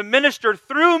Spirit to minister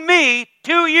through me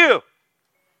to you.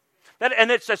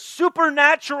 And it's a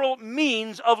supernatural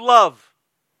means of love.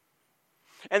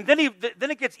 And then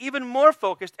it gets even more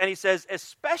focused, and he says,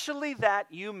 especially that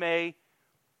you may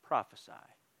prophesy.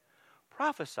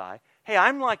 Prophesy. Hey,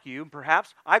 I'm like you,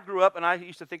 perhaps. I grew up and I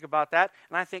used to think about that,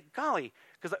 and I think, golly,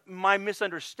 because my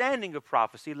misunderstanding of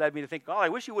prophecy led me to think, I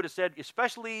wish you would have said,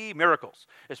 especially miracles,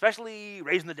 especially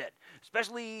raising the dead,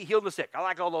 especially healing the sick. I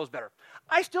like all those better.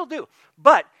 I still do.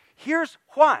 But here's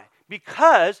why.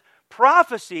 Because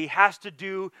prophecy has to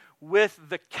do with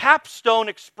the capstone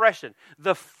expression,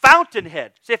 the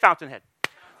fountainhead. Say fountainhead.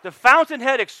 The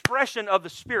fountainhead expression of the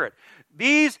Spirit.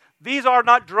 These are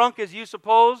not drunk as you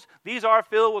suppose. These are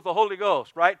filled with the Holy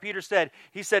Ghost, right? Peter said,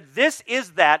 this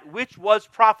is that which was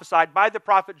prophesied by the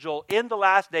prophet Joel. In the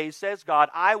last days, says God,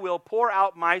 I will pour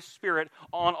out my Spirit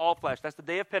on all flesh. That's the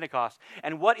day of Pentecost.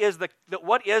 And what is the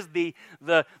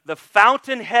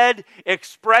fountainhead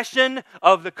expression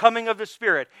of the coming of the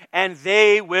Spirit? And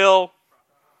they will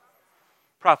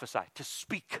prophesy, to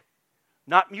speak.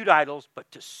 Not mute idols,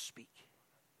 but to speak.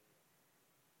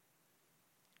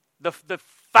 The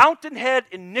fountainhead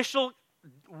initial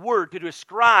word to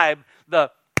describe the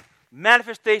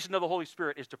manifestation of the Holy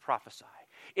Spirit is to prophesy.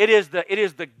 It is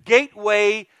the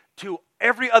gateway to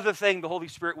every other thing the Holy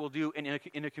Spirit will do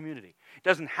in a community. It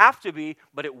doesn't have to be,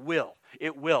 but it will.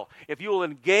 It will. If you will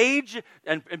engage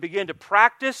and begin to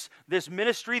practice this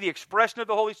ministry, the expression of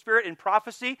the Holy Spirit in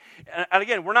prophecy, and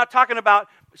again, we're not talking about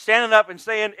standing up and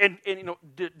saying,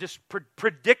 just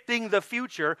predicting the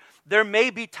future. There may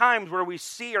be times where we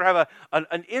see or have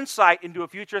an insight into a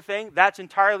future thing. That's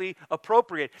entirely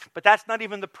appropriate. But that's not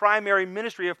even the primary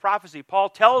ministry of prophecy. Paul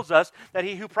tells us that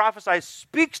he who prophesies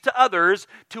speaks to others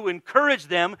to encourage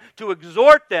them, to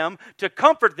exhort them, to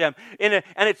comfort them.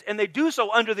 And they do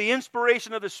so under the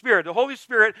inspiration of the Spirit. The Holy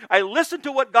Spirit, I listen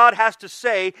to what God has to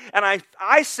say, and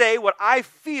I say what I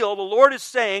feel the Lord is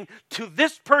saying to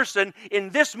this person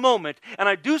in this moment, and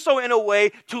I do so in a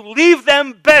way to leave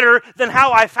them better than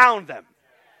how I found them.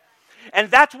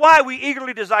 And that's why we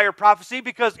eagerly desire prophecy,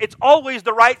 because it's always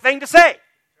the right thing to say.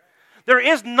 There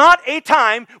is not a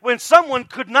time when someone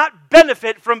could not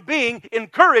benefit from being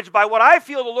encouraged by what I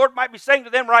feel the Lord might be saying to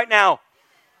them right now.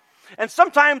 And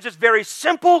sometimes it's very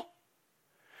simple,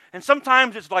 and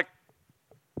sometimes it's like,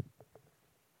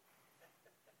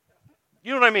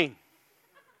 you know what I mean?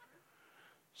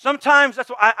 Sometimes that's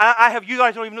what I have, you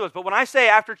guys don't even know this, but when I say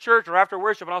after church or after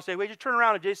worship, and I'll say, just turn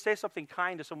around and just say something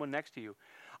kind to someone next to you,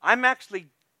 I'm actually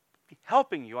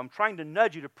helping you. I'm trying to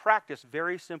nudge you to practice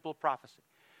very simple prophecy.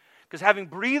 Because having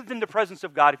breathed in the presence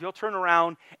of God, if you'll turn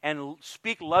around and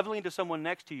speak lovingly to someone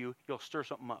next to you, you'll stir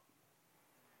something up.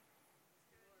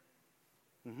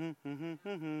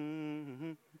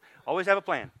 Always have a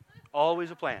plan.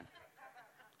 Always a plan.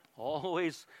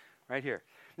 Always right here.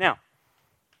 Now,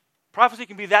 prophecy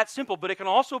can be that simple, but it can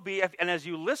also be, and as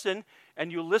you listen,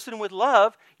 and you listen with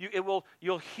love,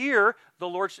 you'll hear the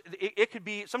Lord. It could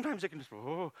be, sometimes it can just,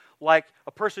 like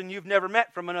a person you've never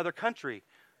met from another country,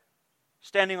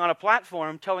 standing on a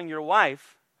platform telling your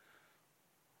wife,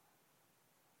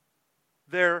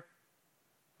 there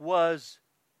was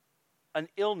an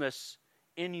illness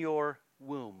in your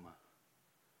womb.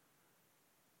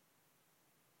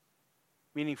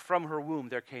 Meaning from her womb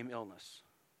there came illness.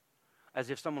 As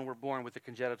if someone were born with a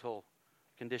congenital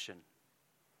condition.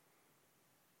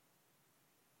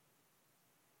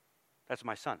 That's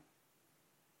my son.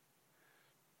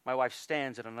 My wife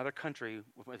stands in another country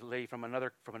with a lady from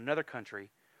another country,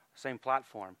 same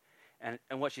platform, and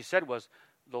what she said was,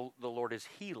 the Lord is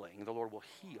healing. The Lord will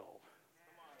heal.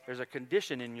 There's a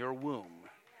condition in your womb.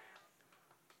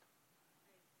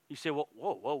 You say, well,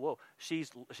 whoa. She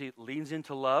leans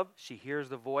into love. She hears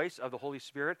the voice of the Holy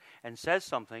Spirit and says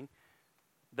something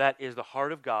that is the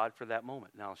heart of God for that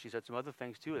moment. Now, she said some other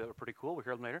things too that were pretty cool. We'll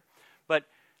hear them later. But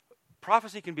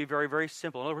prophecy can be very, very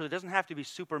simple. In other words, it doesn't have to be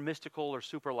super mystical or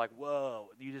super like, whoa,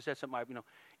 you just said something,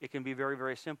 it can be very,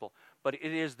 very simple. But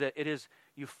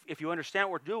if you understand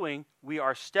what we're doing, we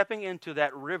are stepping into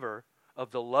that river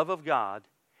of the love of God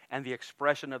and the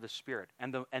expression of the Spirit.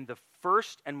 And the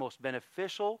first and most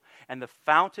beneficial and the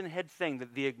fountainhead thing,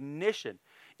 that the ignition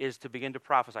is to begin to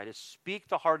prophesy, to speak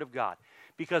the heart of God.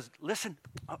 Because, listen,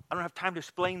 I don't have time to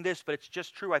explain this, but it's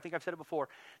just true. I think I've said it before.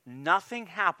 Nothing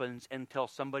happens until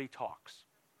somebody talks.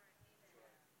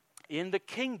 In the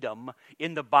kingdom,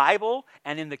 in the Bible,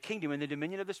 and in the kingdom, in the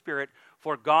dominion of the Spirit,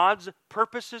 for God's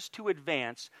purposes to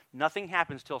advance, nothing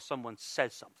happens till someone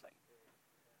says something.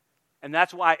 And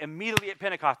that's why immediately at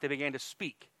Pentecost they began to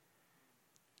speak.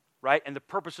 Right? And the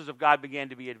purposes of God began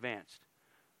to be advanced.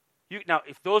 Now,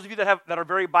 if those of you that are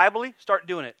very Bible-y, start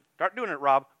doing it. Start doing it,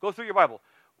 Rob. Go through your Bible.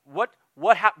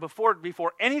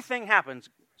 Before anything happens,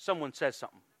 someone says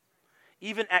something.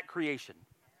 Even at creation.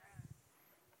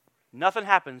 Nothing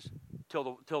happens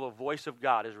till the voice of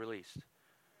God is released.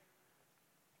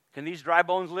 Can these dry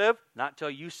bones live? Not till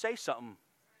you say something,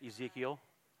 Ezekiel.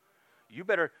 You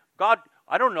better, God,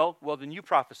 I don't know. Well, then you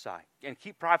prophesy and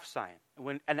keep prophesying.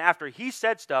 And after he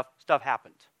said stuff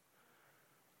happened.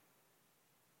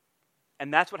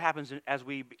 And that's what happens as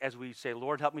we say,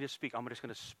 Lord, help me to speak. I'm just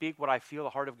going to speak what I feel the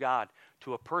heart of God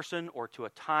to a person or to a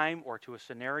time or to a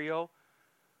scenario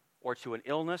or to an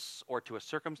illness or to a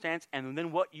circumstance. And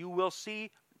then what you will see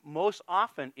most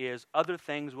often is other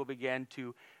things will begin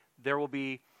to, there will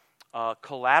be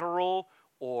collateral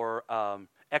or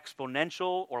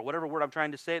exponential or whatever word I'm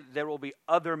trying to say, there will be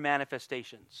other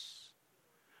manifestations.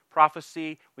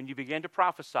 Prophecy, when you begin to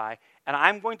prophesy, and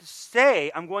I'm going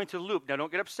to loop. Now, don't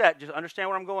get upset. Just understand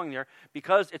where I'm going there.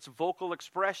 Because it's vocal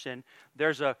expression,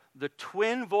 the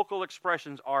twin vocal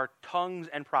expressions are tongues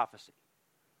and prophecy.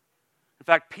 In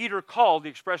fact, Peter called the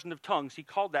expression of tongues, he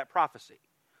called that prophecy.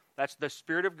 That's the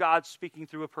Spirit of God speaking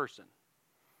through a person.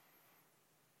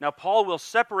 Now, Paul will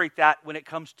separate that when it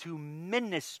comes to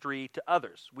ministry to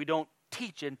others. We don't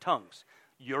teach in tongues.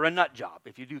 You're a nut job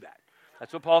if you do that.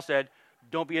 That's what Paul said.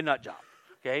 Don't be a nut job,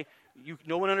 okay?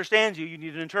 no one understands you, you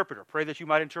need an interpreter. Pray that you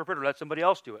might interpret or let somebody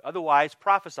else do it. Otherwise,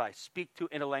 prophesy. Speak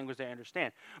in a language they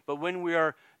understand. But when we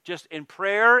are just in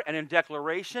prayer and in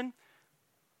declaration,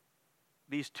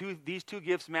 these two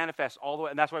gifts manifest all the way,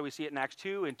 and that's why we see it in Acts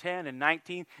 2 and 10 and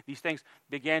 19. These things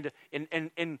began to,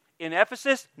 in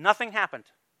Ephesus, nothing happened.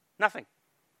 Nothing.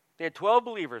 They had 12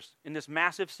 believers in this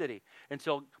massive city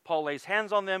until Paul lays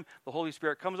hands on them, the Holy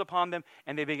Spirit comes upon them,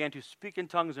 and they began to speak in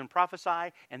tongues and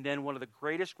prophesy, and then one of the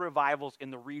greatest revivals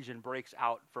in the region breaks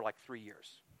out for like 3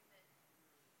 years.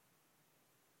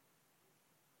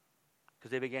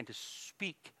 Because they began to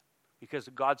speak, because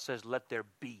God says, let there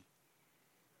be.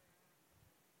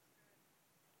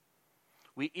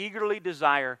 We eagerly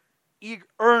desire,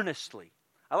 earnestly.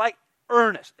 I like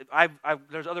earnest.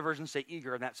 There's other versions say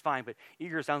eager, and that's fine, but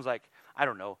eager sounds like, I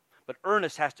don't know. But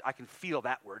earnest I can feel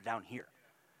that word down here.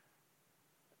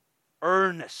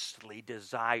 Earnestly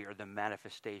desire the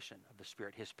manifestation of the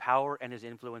Spirit, His power and His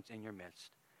influence in your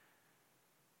midst.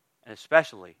 And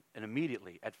especially and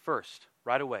immediately, at first,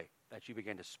 right away, that you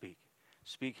begin to speak.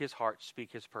 Speak His heart,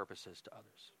 speak His purposes to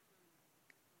others.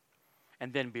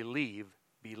 And then believe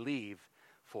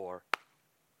for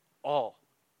all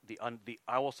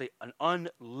I will say an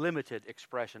unlimited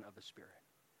expression of the Spirit.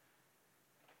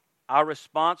 Our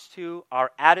response to,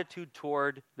 our attitude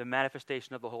toward the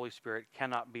manifestation of the Holy Spirit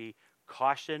cannot be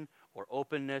caution or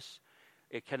openness.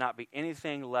 It cannot be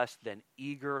anything less than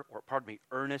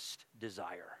earnest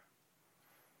desire.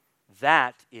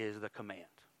 That is the command.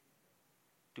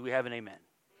 Do we have an amen?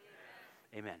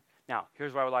 Amen. Now,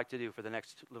 here's what I would like to do for the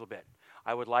next little bit.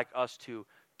 I would like us to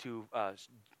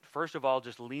first of all,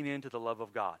 just lean into the love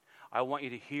of God. I want you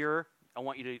to hear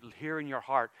in your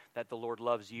heart that the Lord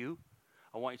loves you.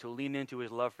 I want you to lean into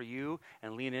His love for you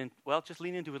and just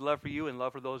lean into His love for you and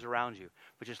love for those around you.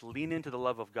 But just lean into the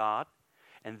love of God.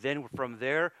 And then from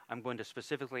there, I'm going to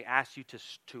specifically ask you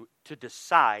to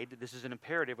decide. This is an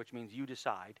imperative, which means you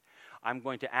decide. I'm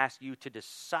going to ask you to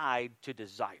decide to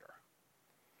desire.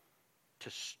 To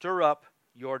stir up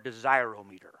your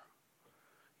desirometer.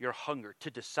 Your hunger,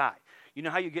 to decide. You know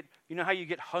how you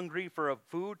get hungry for a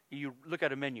food? You look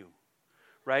at a menu,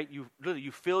 right?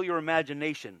 You fill your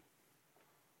imagination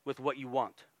with what you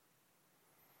want.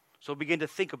 So begin to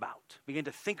think about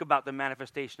the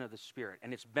manifestation of the Spirit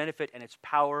and its benefit and its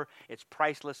power, its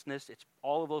pricelessness, its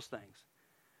all of those things.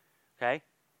 Okay?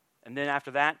 And then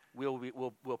after that, we'll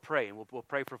pray, and we'll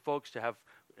pray for folks to have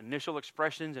initial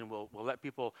expressions, and we'll let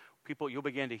people you'll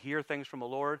begin to hear things from the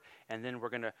Lord, and then we're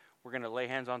gonna lay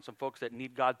hands on some folks that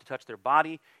need God to touch their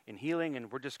body in healing,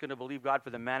 and we're just gonna believe God for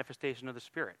the manifestation of the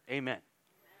Spirit. Amen.